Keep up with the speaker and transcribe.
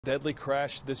Deadly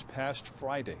crash this past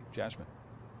Friday. Jasmine.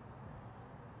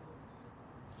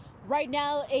 Right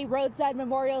now, a roadside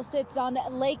memorial sits on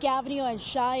Lake Avenue and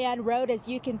Cheyenne Road. As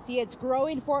you can see, it's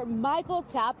growing for Michael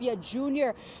Tapia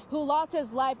Jr., who lost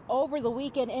his life over the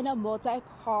weekend in a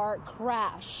multi-car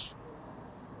crash.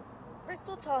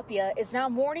 Crystal Tapia is now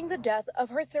mourning the death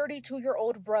of her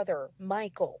 32-year-old brother,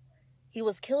 Michael. He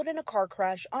was killed in a car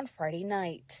crash on Friday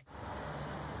night.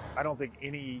 I don't think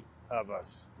any of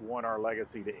us want our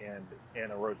legacy to end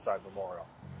in a roadside memorial.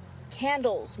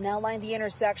 Candles now line the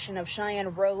intersection of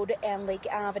Cheyenne Road and Lake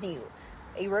Avenue,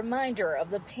 a reminder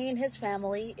of the pain his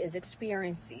family is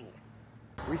experiencing.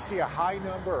 We see a high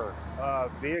number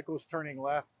of vehicles turning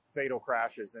left, fatal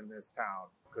crashes in this town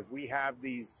because we have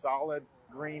these solid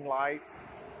green lights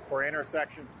for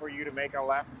intersections for you to make a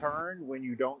left turn when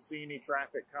you don't see any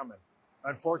traffic coming.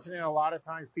 Unfortunately, a lot of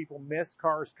times people miss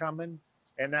cars coming,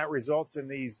 and that results in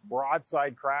these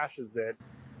broadside crashes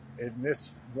and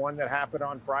this one that happened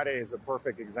on Friday is a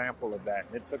perfect example of that,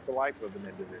 and it took the life of an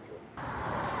individual.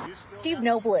 Steve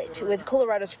Noblet with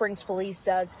Colorado Springs Police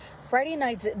says Friday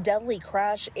night's deadly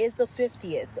crash is the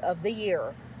 50th of the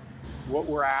year. What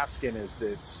we're asking is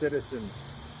that citizens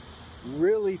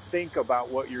really think about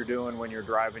what you're doing when you're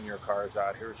driving your cars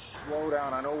out here. Slow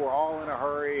down. I know we're all in a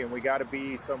hurry and we got to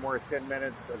be somewhere 10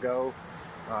 minutes ago,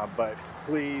 but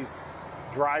please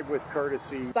drive with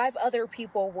courtesy. 5 other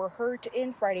people were hurt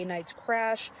in Friday night's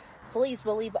crash. Police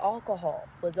believe alcohol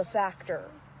was a factor.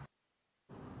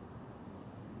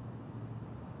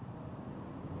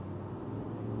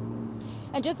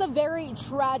 And just a very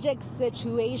tragic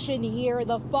situation here.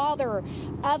 The father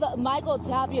of Michael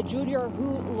Tapia Jr.,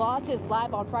 who lost his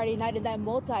life on Friday night in that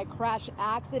multi-crash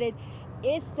accident,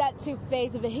 is set to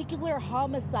face vehicular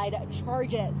homicide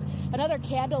charges. Another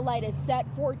candlelight is set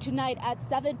for tonight at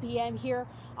 7 p.m. here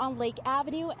on Lake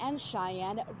Avenue and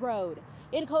Cheyenne Road.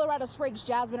 In Colorado Springs,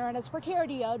 Jasmine Arenas for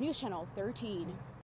KRDO News Channel 13.